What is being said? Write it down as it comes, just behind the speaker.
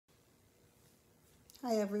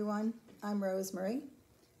Hi everyone, I'm Rosemary,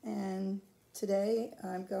 and today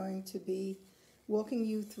I'm going to be walking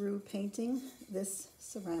you through painting this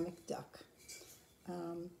ceramic duck.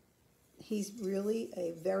 He's really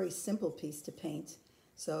a very simple piece to paint,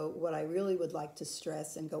 so what I really would like to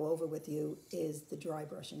stress and go over with you is the dry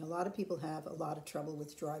brushing. A lot of people have a lot of trouble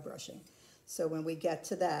with dry brushing, so when we get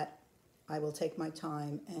to that, I will take my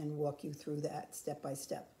time and walk you through that step by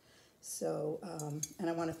step. So, and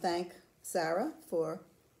I want to thank Sarah for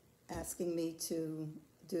asking me to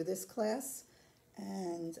do this class,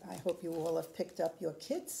 and I hope you all have picked up your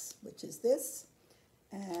kits, which is this,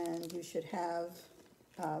 and you should have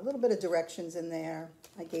a little bit of directions in there.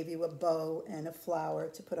 I gave you a bow and a flower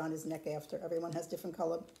to put on his neck after. Everyone has different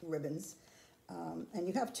color ribbons, and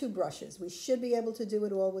you have two brushes. We should be able to do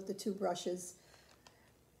it all with the two brushes,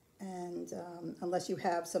 and unless you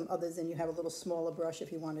have some others and you have a little smaller brush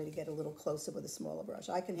if you wanted to get a little closer with a smaller brush.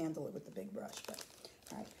 I can handle it with the big brush, but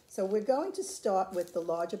all right. So we're going to start with the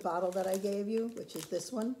larger bottle that I gave you, which is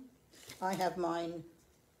this one. I have mine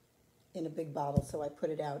in a big bottle, so I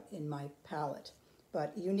put it out in my palette.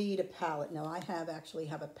 But you need a palette. Now I actually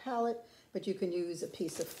have a palette, but you can use a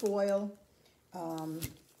piece of foil.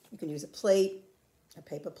 You can use a plate, a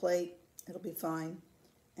paper plate. It'll be fine.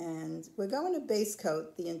 And we're going to base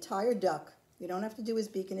coat the entire duck. You don't have to do his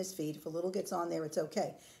beak and his feet. If a little gets on there, it's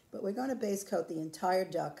okay. But we're going to base coat the entire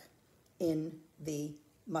duck in the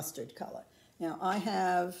mustard color. Now I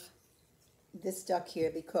have this duck here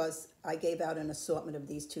because I gave out an assortment of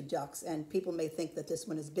these two ducks, and people may think that this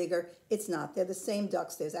one is bigger. It's not. They're the same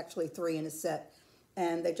ducks. There's actually 3 in a set,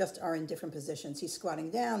 and they just are in different positions. He's squatting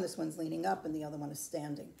down, this one's leaning up, and the other one is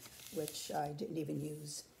standing, which I didn't even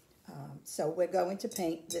use. So we're going to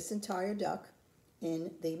paint this entire duck in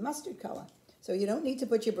the mustard color. So you don't need to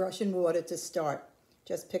put your brush in water to start.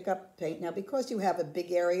 Just pick up paint. Now because you have a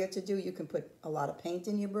big area to do, you can put a lot of paint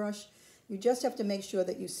in your brush. You just have to make sure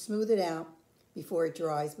that you smooth it out before it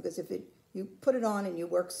dries, because if you put it on and you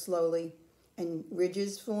work slowly and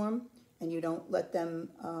ridges form and you don't let them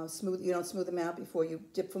you don't smooth them out before you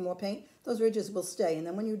dip for more paint, those ridges will stay. And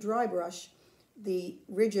then when you dry brush, the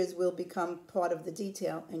ridges will become part of the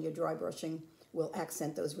detail, and your dry brushing will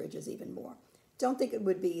accent those ridges even more. Don't think it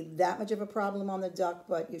would be that much of a problem on the duck,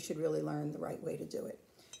 but you should really learn the right way to do it.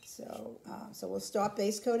 So, so we'll start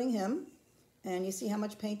base coating him, and you see how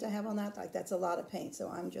much paint I have on that? Like, that's a lot of paint, so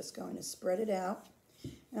I'm just going to spread it out.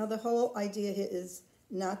 Now the whole idea here is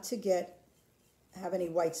not to have any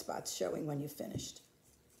white spots showing when you've finished.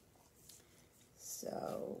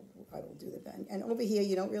 So I will do the bend. And over here,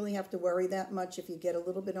 you don't really have to worry that much. If you get a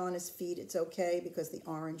little bit on his feet, it's okay, because the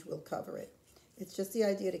orange will cover it. It's just the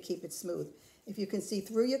idea to keep it smooth. If you can see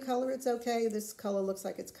through your color, it's okay. This color looks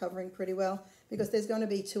like it's covering pretty well, because there's going to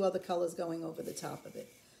be 2 other colors going over the top of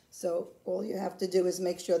it. So all you have to do is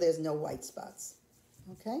make sure there's no white spots.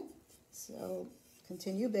 Okay? So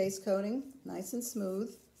continue base coating, nice and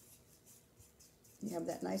smooth. You have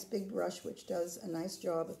that nice big brush, which does a nice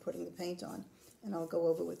job of putting the paint on. And I'll go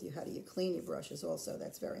over with you how do you clean your brushes also.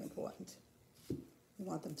 That's very important. You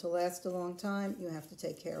want them to last a long time, you have to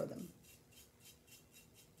take care of them.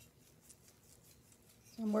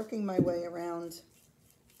 So I'm working my way around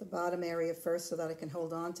the bottom area first so that I can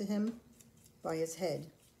hold on to him by his head.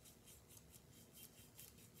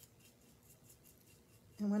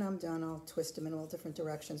 And when I'm done, I'll twist him in all different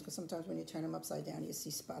directions, because sometimes when you turn him upside down, you see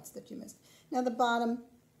spots that you missed. Now the bottom,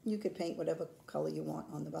 you could paint whatever color you want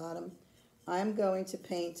on the bottom. I'm going to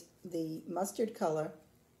paint the mustard color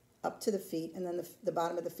up to the feet, and then the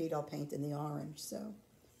bottom of the feet I'll paint in the orange. So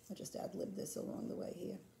I'll just ad-lib this along the way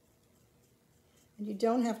here. And you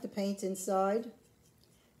don't have to paint inside,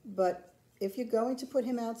 but if you're going to put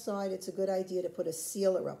him outside, it's a good idea to put a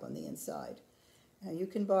sealer up on the inside. Now you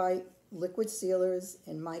can buy liquid sealers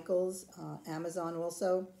in Michael's. Amazon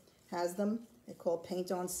also has them. They're called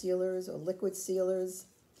paint-on sealers or liquid sealers.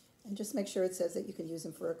 And just make sure it says that you can use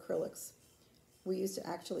them for acrylics. We used to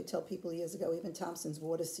actually tell people years ago, even Thompson's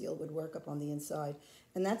water seal would work up on the inside.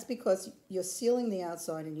 And that's because you're sealing the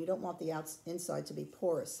outside, and you don't want the inside to be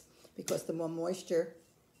porous, because the more moisture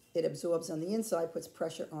it absorbs on the inside puts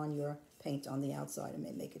pressure on your paint on the outside and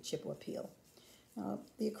may make it chip or peel.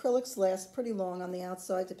 The acrylics last pretty long on the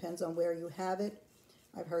outside, depends on where you have it.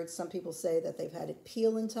 I've heard some people say that they've had it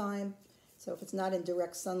peel in time, so if it's not in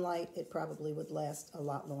direct sunlight, it probably would last a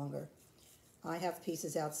lot longer. I have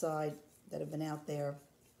pieces outside that have been out there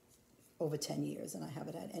over 10 years, and I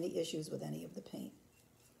haven't had any issues with any of the paint.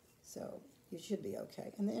 So you should be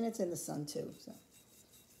okay. And it's in the sun too. So.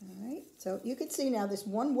 All right, so you can see now this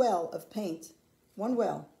one well of paint, one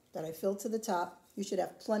well that I filled to the top. You should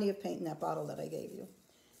have plenty of paint in that bottle that I gave you.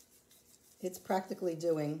 it's practically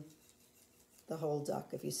doing the whole duck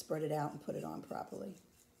if you spread it out and put it on properly.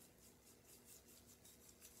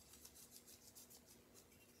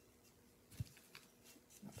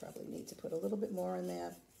 I'll probably need to put a little bit more in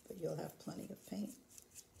there, but you'll have plenty of paint.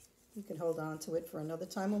 You can hold on to it for another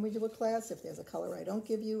time when we do a class if there's a color I don't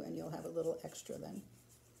give you, and you'll have a little extra then.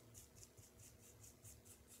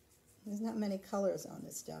 There's not many colors on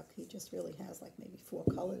this duck. He just really has like maybe 4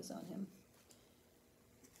 colors on him.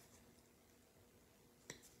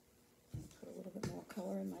 I'll put a little bit more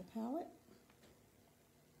color in my palette.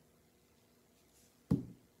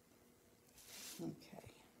 Okay.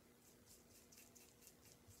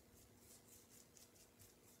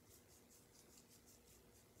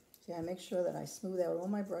 See, I make sure that I smooth out all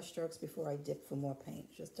my brush strokes before I dip for more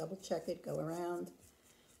paint. Just double check it, go around,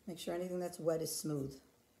 make sure anything that's wet is smooth.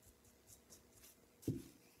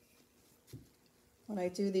 When I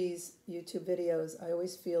do these YouTube videos, I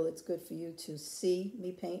always feel it's good for you to see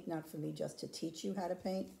me paint, not for me just to teach you how to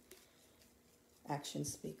paint. Actions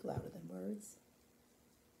speak louder than words.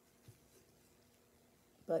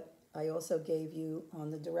 But I also gave you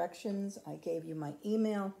on the directions, I gave you my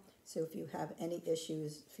email. So if you have any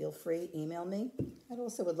issues, feel free, email me. I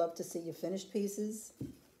also would love to see your finished pieces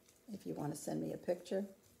if you want to send me a picture.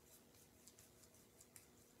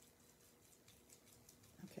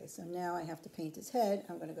 Okay, so now I have to paint his head.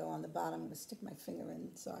 I'm going to go on the bottom. I'm going to stick my finger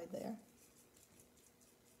inside there.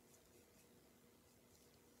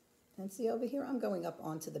 And see over here, I'm going up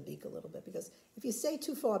onto the beak a little bit because if you stay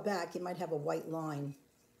too far back, you might have a white line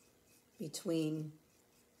between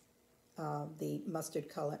the mustard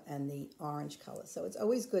color and the orange color. So it's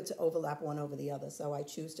always good to overlap one over the other. So I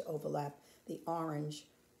choose to overlap the orange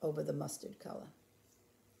over the mustard color.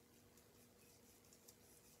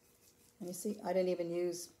 And you see, I didn't even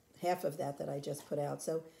use half of that I just put out.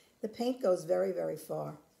 So the paint goes very, very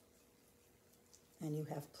far. And you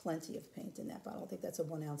have plenty of paint in that bottle. I think that's a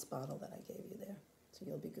 1 ounce bottle that I gave you there. So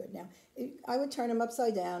you'll be good. Now, I would turn them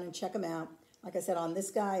upside down and check them out. Like I said, on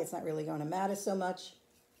this guy, it's not really going to matter so much.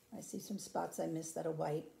 I see some spots I missed that are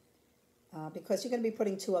white. Because you're going to be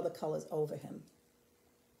putting 2 other colors over him.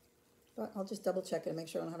 But I'll just double check it and make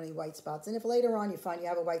sure I don't have any white spots. And if later on you find you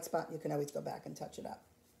have a white spot, you can always go back and touch it up.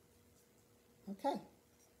 Okay,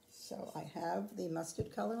 so I have the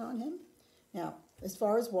mustard color on him. Now, as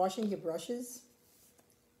far as washing your brushes,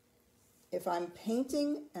 if I'm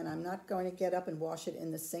painting and I'm not going to get up and wash it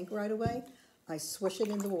in the sink right away, I swish it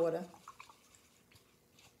in the water.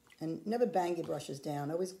 And never bang your brushes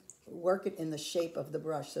down. Always work it in the shape of the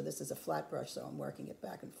brush. So this is a flat brush, so I'm working it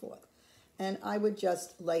back and forth. And I would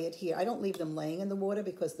just lay it here. I don't leave them laying in the water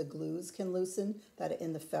because the glues can loosen that are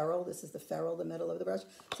in the ferrule. This is the ferrule, the middle of the brush.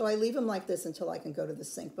 So I leave them like this until I can go to the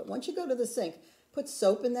sink. But once you go to the sink, put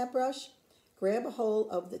soap in that brush, grab a hold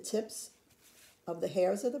of the tips of the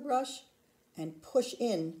hairs of the brush, and push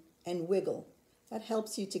in and wiggle. That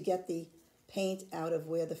helps you to get the paint out of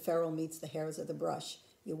where the ferrule meets the hairs of the brush.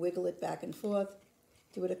 You wiggle it back and forth.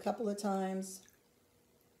 Do it a couple of times.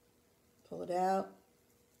 Pull it out.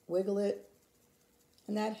 Wiggle it.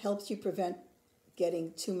 And that helps you prevent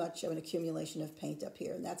getting too much of an accumulation of paint up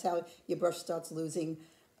here. And that's how your brush starts losing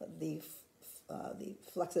the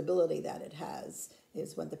flexibility that it has,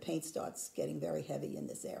 is when the paint starts getting very heavy in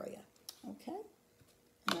this area. Okay?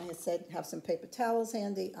 And I said have some paper towels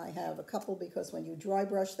handy. I have a couple because when you dry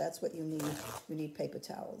brush, that's what you need. You need paper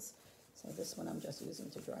towels. So this one I'm just using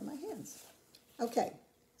to dry my hands. Okay,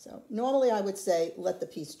 so normally I would say let the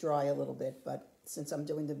piece dry a little bit, but since I'm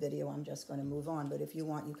doing the video, I'm just going to move on. But if you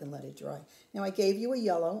want, you can let it dry. Now I gave you a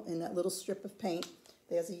yellow in that little strip of paint.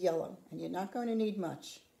 There's a yellow, and you're not going to need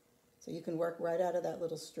much. So you can work right out of that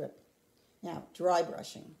little strip. Now, dry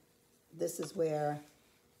brushing. This is where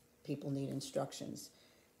people need instructions.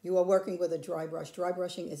 You are working with a dry brush. Dry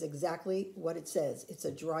brushing is exactly what it says. It's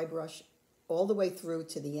a dry brush all the way through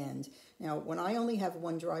to the end. Now, when I only have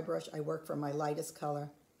one dry brush, I work from my lightest color,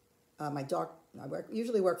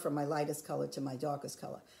 usually work from my lightest color to my darkest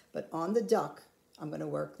color. But on the duck, I'm going to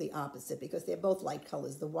work the opposite because they're both light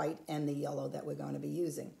colors, the white and the yellow that we're going to be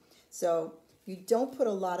using. So you don't put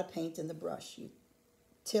a lot of paint in the brush. You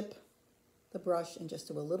tip the brush and just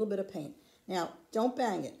do a little bit of paint. Now, don't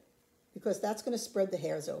bang it because that's going to spread the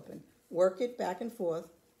hairs open. Work it back and forth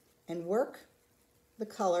and work the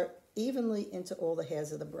color evenly into all the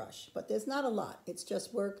hairs of the brush. But there's not a lot. It's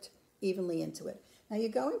just worked evenly into it. Now you're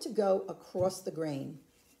going to go across the grain.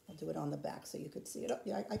 I'll do it on the back so you could see it. Oh,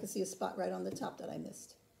 yeah, I can see a spot right on the top that I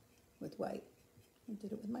missed with white. I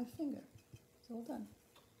did it with my finger. It's all done.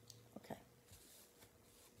 Okay.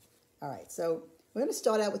 All right, so we're going to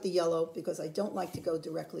start out with the yellow because I don't like to go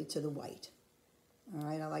directly to the white. All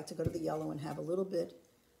right, I like to go to the yellow and have a little bit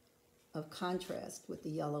of contrast with the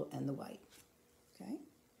yellow and the white. Okay?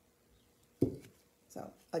 So,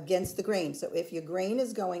 against the grain. So if your grain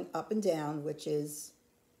is going up and down, which is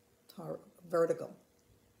vertical,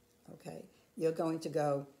 okay, you're going to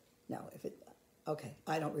go, no, if it, okay,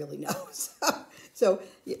 I don't really know. So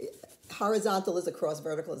horizontal is across,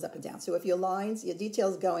 vertical is up and down. So if your lines, your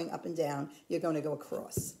details going up and down, you're going to go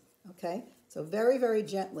across, okay? So very, very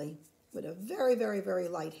gently, with a very, very, very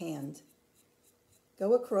light hand,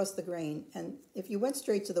 go across the grain. And if you went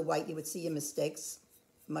straight to the white, you would see your mistakes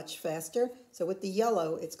much faster. So with the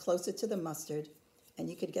yellow, it's closer to the mustard, and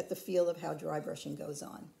you could get the feel of how dry brushing goes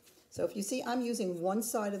on. So if you see, I'm using one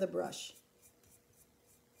side of the brush.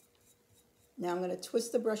 Now I'm going to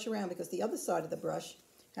twist the brush around because the other side of the brush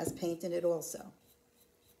has paint in it also.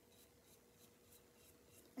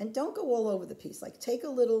 And don't go all over the piece. Like take a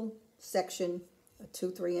little section, a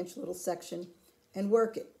 2-3 inch little section, and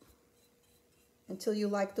work it until you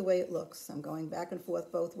like the way it looks. I'm going back and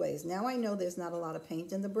forth both ways. Now I know there's not a lot of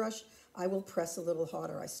paint in the brush. I will press a little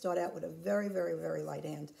harder. I start out with a very, very, very light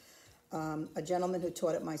hand. A gentleman who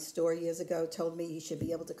taught at my store years ago told me you should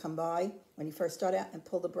be able to come by when you first start out and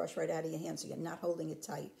pull the brush right out of your hand, so you're not holding it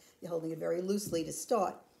tight. You're holding it very loosely to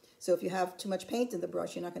start. So if you have too much paint in the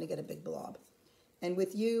brush, you're not going to get a big blob. And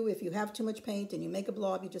with you, if you have too much paint and you make a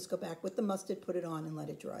blob, you just go back with the mustard, put it on, and let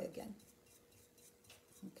it dry again.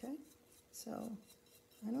 Okay, so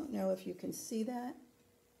I don't know if you can see that.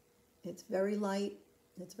 It's very light.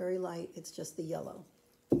 It's very light. It's just the yellow.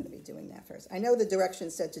 I'm going to be doing that first. I know the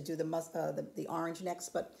directions said to do the orange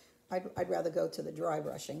next, but I'd rather go to the dry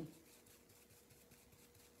brushing.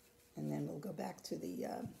 And then we'll go back to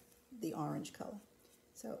the orange color.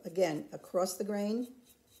 So again, across the grain,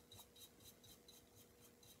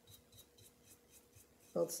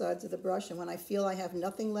 both sides of the brush. And when I feel I have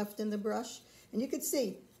nothing left in the brush, and you can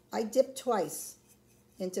see, I dip twice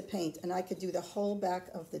into paint, and I could do the whole back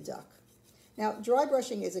of the duck. Now, dry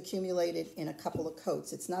brushing is accumulated in a couple of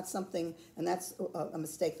coats. It's not something, and that's a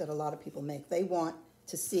mistake that a lot of people make. They want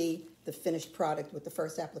to see the finished product with the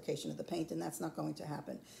first application of the paint, and that's not going to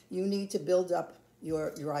happen. You need to build up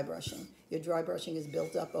your dry brushing. Your dry brushing is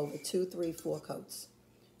built up over 2, 3, 4 coats,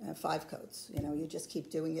 5 coats. You know, you just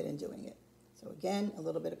keep doing it and doing it. So again, a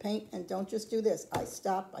little bit of paint, and don't just do this. I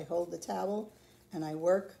stop, I hold the towel, and I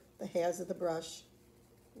work the hairs of the brush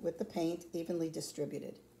with the paint evenly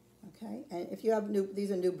distributed. Okay, and if you have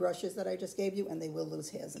these are new brushes that I just gave you, and they will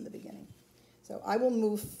lose hairs in the beginning. So I will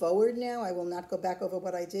move forward now. I will not go back over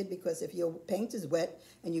what I did, because if your paint is wet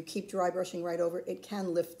and you keep dry brushing right over, it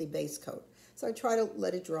can lift the base coat. So I try to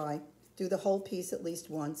let it dry. Do the whole piece at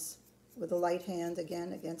least once with a light hand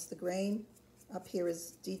again against the grain. Up here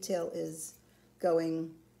is detail is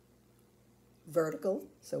going vertical,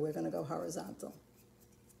 so we're going to go horizontal.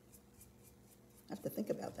 I have to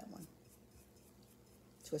think about that one.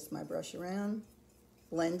 Twist my brush around,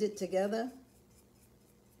 blend it together.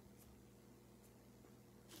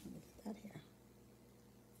 Let me get that here.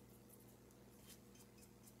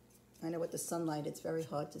 I know with the sunlight it's very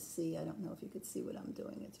hard to see. I don't know if you could see what I'm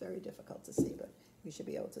doing. It's very difficult to see, but you should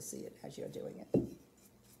be able to see it as you're doing it.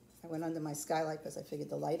 I went under my skylight because I figured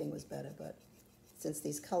the lighting was better, but since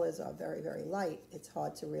these colors are very, very light, it's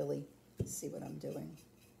hard to really see what I'm doing.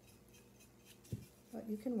 But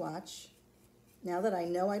you can watch. Now that I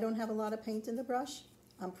know I don't have a lot of paint in the brush,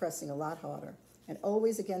 I'm pressing a lot harder, and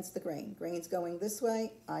always against the grain. Grain's going this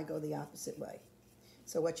way, I go the opposite way.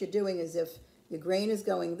 So what you're doing is, if your grain is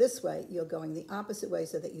going this way, you're going the opposite way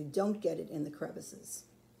so that you don't get it in the crevices.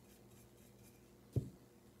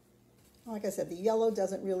 Like I said, the yellow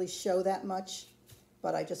doesn't really show that much,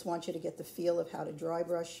 but I just want you to get the feel of how to dry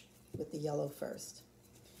brush with the yellow first.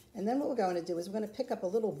 And then what we're going to do is we're going to pick up a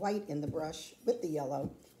little white in the brush with the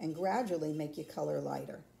yellow and gradually make your color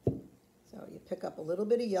lighter. So you pick up a little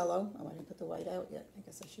bit of yellow. Oh, I didn't put the white out yet. I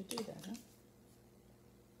guess I should do that, huh?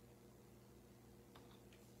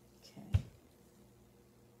 Okay.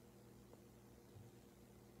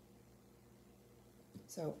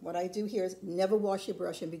 So what I do here is never wash your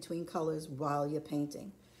brush in between colors while you're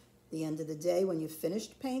painting. At the end of the day, when you've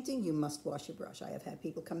finished painting, you must wash your brush. I have had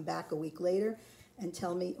people come back a week later and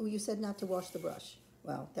tell me, oh, you said not to wash the brush.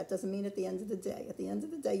 Well, that doesn't mean at the end of the day. At the end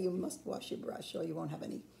of the day, you must wash your brush, or you won't have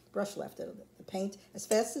any brush left. The paint, as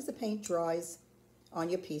fast as the paint dries on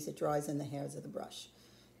your piece, it dries in the hairs of the brush.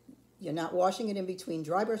 You're not washing it in between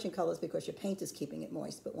dry brushing colors because your paint is keeping it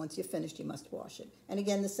moist, but once you're finished, you must wash it. And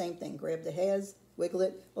again, the same thing. Grab the hairs, wiggle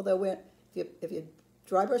it. Although if you're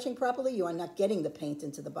dry brushing properly, you are not getting the paint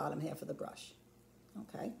into the bottom half of the brush.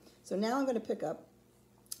 Okay, so now I'm going to pick up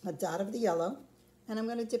a dot of the yellow, and I'm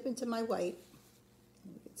going to dip into my white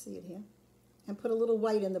can see it here. And put a little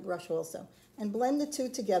white in the brush also. And blend the two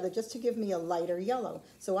together just to give me a lighter yellow.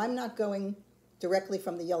 So I'm not going directly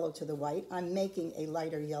from the yellow to the white. I'm making a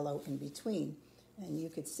lighter yellow in between. And you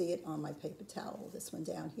could see it on my paper towel. This one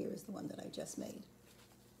down here is the one that I just made.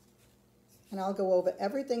 And I'll go over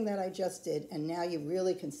everything that I just did, and now you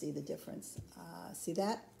really can see the difference. See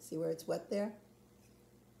that? See where it's wet there?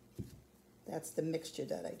 That's the mixture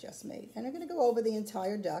that I just made. And I'm going to go over the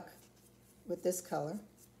entire duck with this color.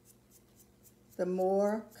 The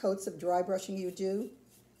more coats of dry brushing you do,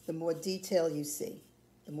 the more detail you see,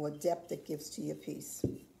 the more depth it gives to your piece.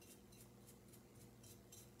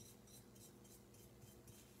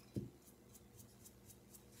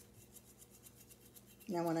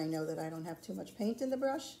 Now when I know that I don't have too much paint in the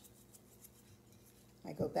brush,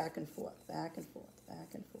 I go back and forth, back and forth,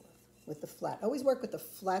 back and forth with the flat. Always work with the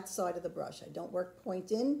flat side of the brush. I don't work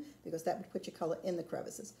point in because that would put your color in the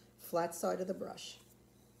crevices. Flat side of the brush.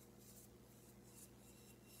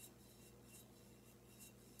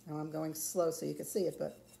 Now I'm going slow so you can see it,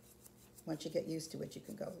 but once you get used to it, you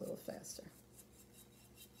can go a little faster.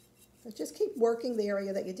 But just keep working the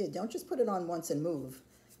area that you did. Don't just put it on once and move.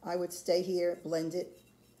 I would stay here, blend it.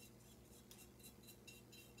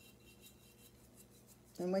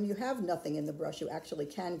 And when you have nothing in the brush, you actually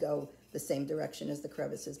can go the same direction as the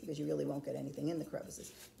crevices because you really won't get anything in the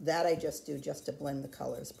crevices. That I just do just to blend the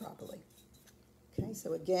colors properly. Okay,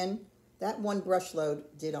 so again, that one brush load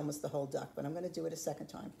did almost the whole duck, but I'm going to do it a second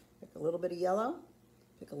time. Pick a little bit of yellow,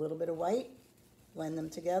 pick a little bit of white, blend them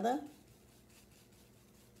together.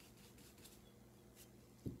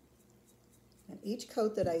 And each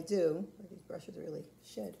coat that I do, these brushes really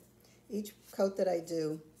shed, each coat that I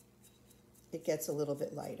do, it gets a little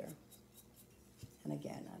bit lighter. And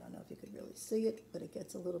again, I don't know if you could really see it, but it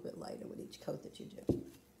gets a little bit lighter with each coat that you do.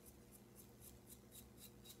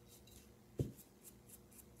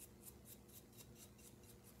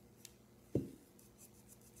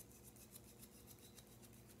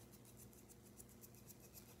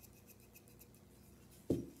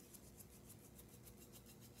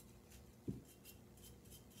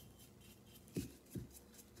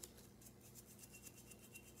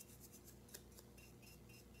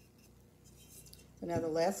 So now the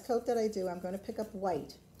last coat that I do, I'm going to pick up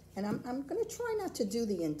white. And I'm going to try not to do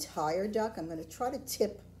the entire duck. I'm going to try to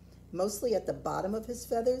tip mostly at the bottom of his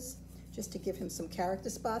feathers, just to give him some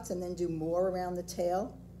character spots, and then do more around the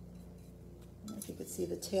tail. I don't know if you could see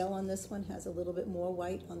the tail on this one has a little bit more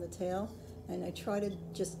white on the tail. And I try to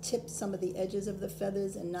just tip some of the edges of the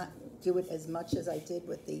feathers and not do it as much as I did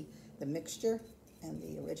with the mixture and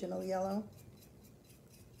the original yellow.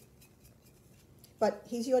 But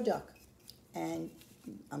he's your duck. And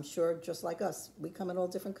I'm sure just like us, we come in all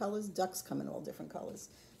different colors, ducks come in all different colors.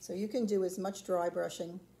 So you can do as much dry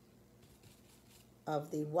brushing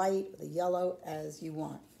of the white, the yellow as you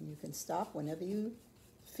want. You can stop whenever you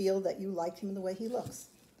feel that you like him the way he looks.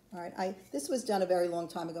 All right, this was done a very long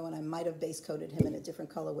time ago, and I might have base coated him in a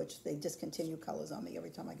different color, which they discontinue colors on me every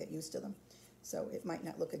time I get used to them. So it might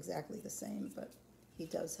not look exactly the same, but he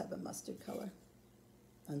does have a mustard color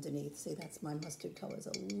underneath. See, that's my mustard color. Is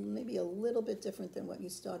maybe a little bit different than what you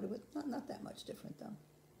started with. Not that much different, though.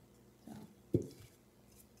 So.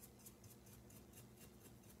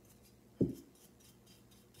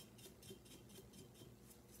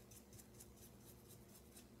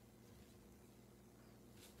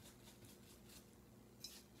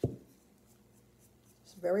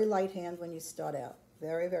 It's very light hand when you start out.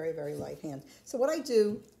 Very, very, very light hand. So what I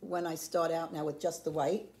do when I start out now with just the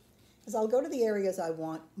white is I'll go to the areas I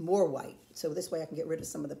want more white. So this way I can get rid of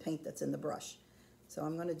some of the paint that's in the brush. So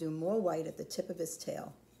I'm going to do more white at the tip of his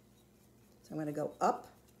tail. So I'm going to go up,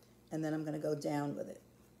 and then I'm going to go down with it.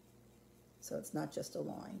 So it's not just a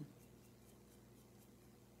line.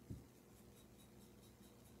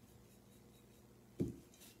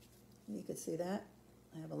 You can see that.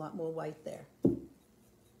 I have a lot more white there.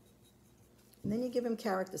 And then you give him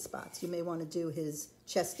character spots. You may want to do his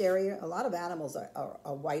chest area. A lot of animals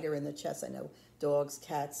are whiter in the chest. I know dogs,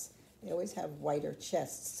 cats, they always have whiter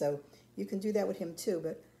chests. So you can do that with him too,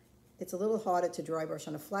 but it's a little harder to dry brush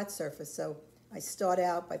on a flat surface. So I start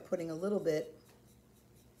out by putting a little bit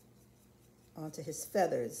onto his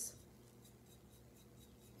feathers.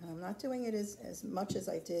 And I'm not doing it as much as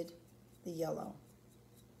I did the yellow.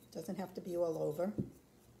 It doesn't have to be all over.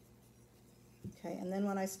 Okay, and then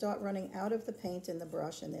when I start running out of the paint in the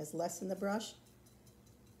brush and there's less in the brush,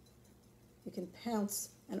 you can pounce.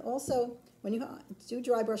 And also, when you do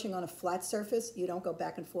dry brushing on a flat surface, you don't go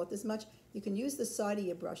back and forth as much. You can use the side of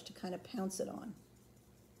your brush to kind of pounce it on.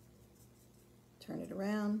 Turn it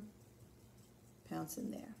around, pounce in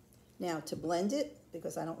there. Now to blend it,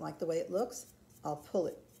 because I don't like the way it looks, I'll pull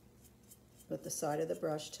it with the side of the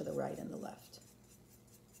brush to the right and the left.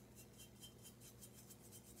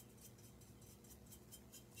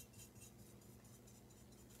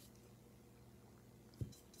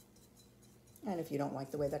 And if you don't like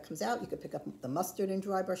the way that comes out, you could pick up the mustard and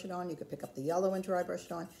dry brush it on. You could pick up the yellow and dry brush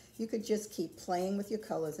it on. You could just keep playing with your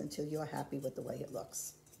colors until you're happy with the way it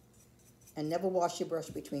looks. And never wash your brush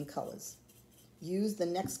between colors. Use the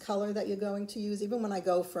next color that you're going to use. Even when I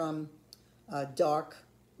go from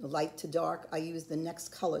light to dark, I use the next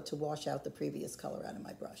color to wash out the previous color out of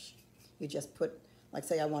my brush. You just put, like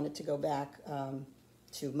say I wanted to go back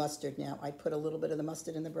to mustard now. I put a little bit of the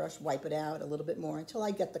mustard in the brush, wipe it out a little bit more until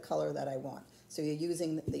I get the color that I want. So you're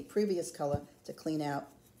using the previous color to clean out,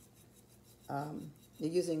 you're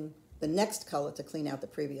using the next color to clean out the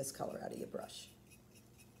previous color out of your brush.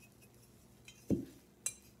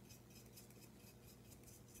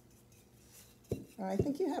 All right, I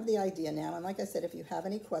think you have the idea now, and like I said, if you have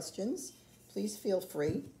any questions, please feel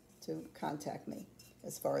free to contact me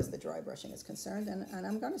as far as the dry brushing is concerned. And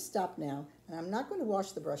I'm going to stop now, and I'm not going to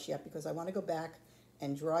wash the brush yet because I want to go back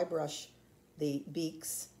and dry brush the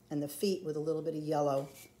beaks and the feet with a little bit of yellow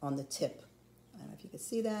on the tip. I don't know if you can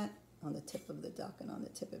see that on the tip of the duck and on the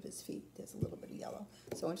tip of his feet. There's a little bit of yellow.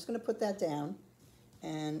 So I'm just going to put that down,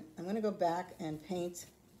 and I'm going to go back and paint.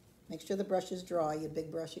 Make sure the brush is dry, your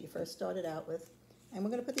big brush that you first started out with. And we're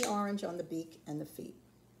going to put the orange on the beak and the feet.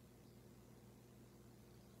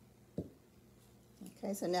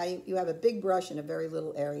 Okay, so now you have a big brush and a very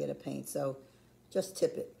little area to paint, so just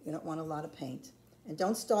tip it. You don't want a lot of paint. And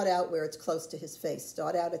don't start out where it's close to his face.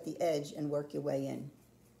 Start out at the edge and work your way in.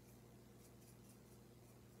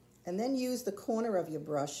 And then use the corner of your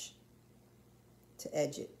brush to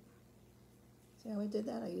edge it. See how I did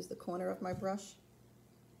that? I used the corner of my brush.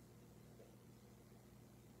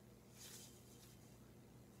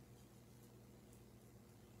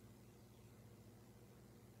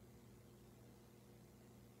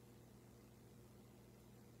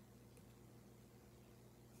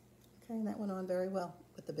 Okay, that went on very well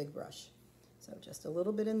with the big brush. So just a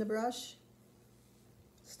little bit in the brush.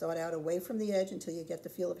 Start out away from the edge until you get the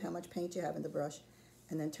feel of how much paint you have in the brush.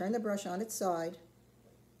 And then turn the brush on its side.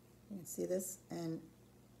 You can see this. And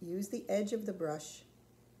use the edge of the brush,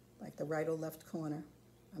 like the right or left corner.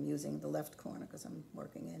 I'm using the left corner because I'm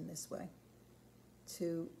working in this way,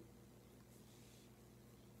 to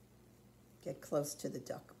get close to the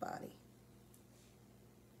duck body.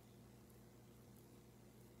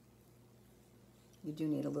 You do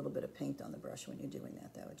need a little bit of paint on the brush when you're doing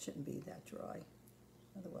that, though. It shouldn't be that dry.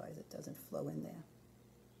 Otherwise, it doesn't flow in there.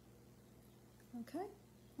 Okay,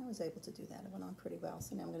 I was able to do that. It went on pretty well.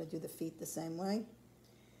 So now I'm going to do the feet the same way.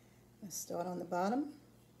 I start on the bottom,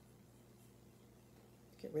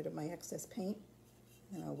 get rid of my excess paint,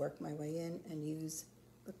 and I'll work my way in and use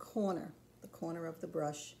the corner of the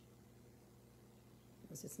brush,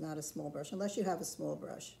 because it's not a small brush, unless you have a small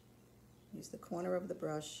brush. Use the corner of the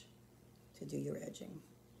brush to do your edging.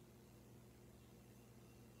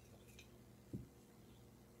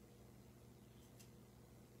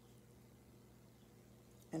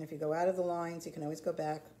 And if you go out of the lines, you can always go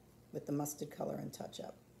back with the mustard color and touch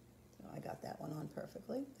up. So I got that one on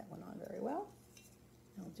perfectly. That went on very well.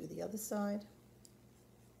 I'll do the other side.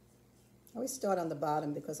 I always start on the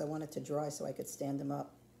bottom because I want it to dry so I could stand them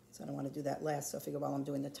up. So I don't want to do that last, so I figure while I'm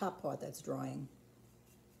doing the top part that's drying.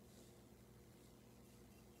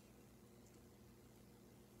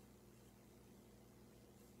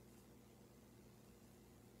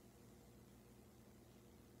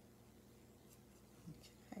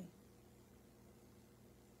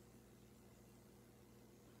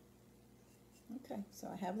 Okay, so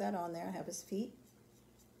I have that on there. I have his feet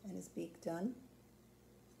and his beak done.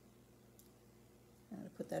 I'm going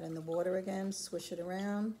to put that in the water again, swish it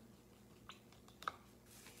around.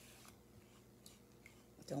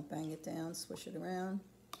 Don't bang it down, swish it around,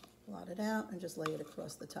 blot it out, and just lay it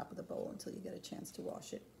across the top of the bowl until you get a chance to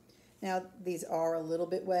wash it. Now, these are a little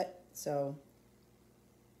bit wet, so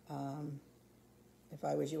if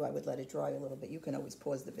I was you, I would let it dry a little bit. You can always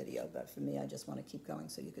pause the video, but for me, I just want to keep going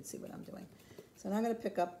so you could see what I'm doing. So now I'm going to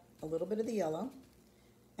pick up a little bit of the yellow,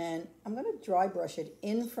 and I'm going to dry brush it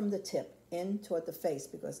in from the tip, in toward the face,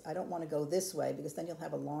 because I don't want to go this way, because then you'll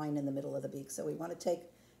have a line in the middle of the beak. So we want to take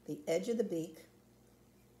the edge of the beak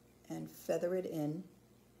and feather it in,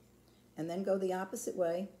 and then go the opposite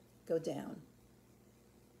way, go down.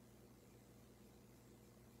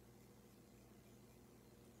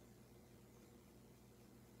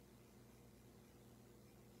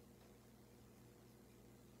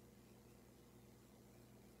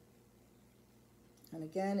 And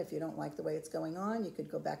again, if you don't like the way it's going on, you could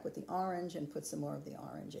go back with the orange and put some more of the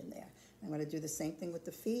orange in there. I'm going to do the same thing with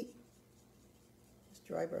the feet. Just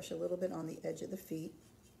dry brush a little bit on the edge of the feet.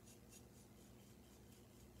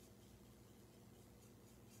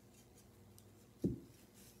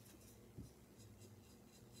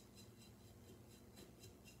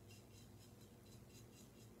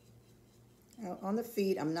 Now, on the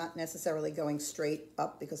feet, I'm not necessarily going straight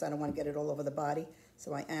up because I don't want to get it all over the body,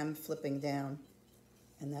 so I am flipping down,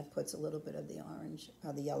 and that puts a little bit of the orange,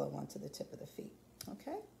 the yellow onto the tip of the feet.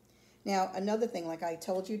 Okay? Now, another thing, like I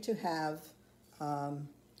told you to have a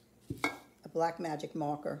black magic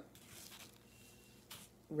marker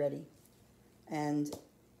ready, and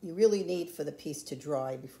you really need for the piece to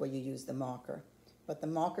dry before you use the marker. But the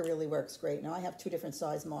marker really works great. Now I have two different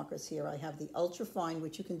size markers here. I have the ultra fine,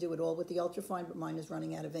 which you can do it all with the ultra fine, but mine is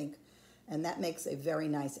running out of ink. And that makes a very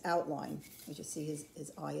nice outline. As you see,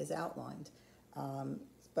 his eye is outlined.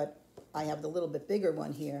 But I have the little bit bigger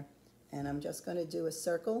one here, and I'm just going to do a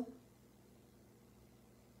circle.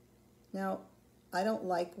 Now, I don't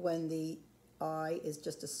like when the eye is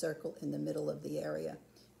just a circle in the middle of the area,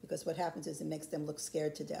 because what happens is it makes them look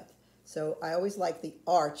scared to death. So I always like the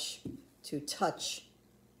arch to touch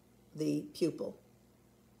the pupil.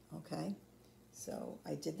 Okay, so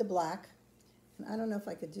I did the black, and I don't know if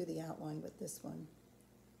I could do the outline with this one.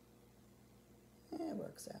 It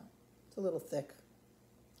works out. It's a little thick.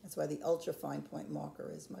 That's why the ultra fine point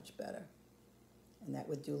marker is much better, and that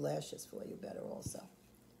would do lashes for you better also.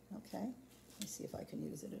 Okay, let me see if I can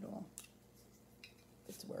use it at all, if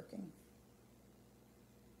it's working.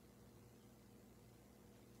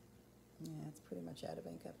 Yeah, it's pretty much out of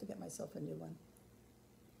ink. I have to get myself a new one.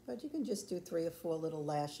 But you can just do 3 or 4 little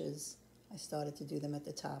lashes. I started to do them at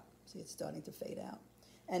the top. See, it's starting to fade out.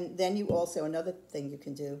 And then you also, another thing you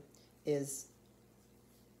can do is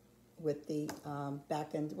with the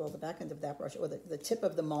back end, well, the back end of that brush, or the tip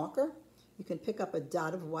of the marker, you can pick up a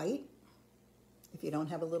dot of white if you don't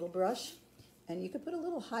have a little brush. And you could put a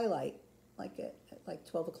little highlight, like at like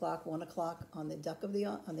 12 o'clock, 1 o'clock on the duck of the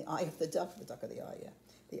eye, on the eye of the duck, the duck of the eye, yeah.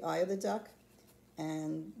 The eye of the duck,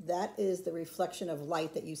 and that is the reflection of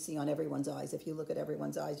light that you see on everyone's eyes. If you look at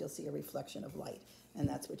everyone's eyes, you'll see a reflection of light, and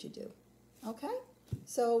that's what you do. Okay,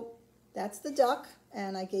 so that's the duck,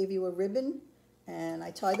 and I gave you a ribbon, and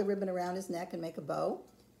I tie the ribbon around his neck and make a bow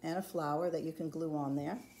and a flower that you can glue on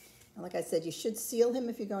there. And like I said, you should seal him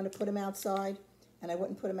if you're going to put him outside, and I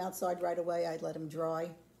wouldn't put him outside right away. I'd let him dry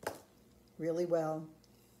really well.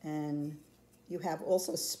 And you have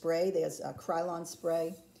also spray. There's a Krylon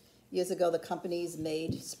spray. Years ago, the companies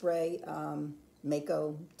made spray,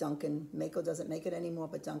 Mako, Duncan. Mako doesn't make it anymore,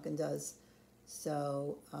 but Duncan does.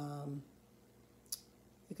 So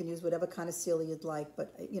you can use whatever kind of seal you'd like,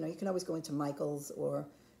 but you know, you can always go into Michael's or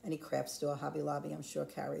any craft store. Hobby Lobby, I'm sure,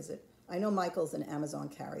 carries it. I know Michael's and Amazon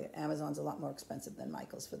carry it. Amazon's a lot more expensive than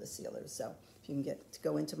Michael's for the sealers, so if you can get to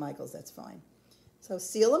go into Michael's, that's fine. So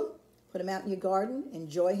seal them. Put him out in your garden,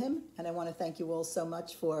 enjoy him, and I want to thank you all so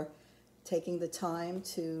much for taking the time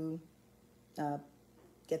to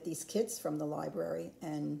get these kits from the library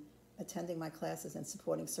and attending my classes and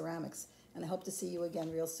supporting ceramics. And I hope to see you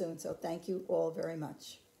again real soon, so thank you all very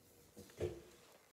much.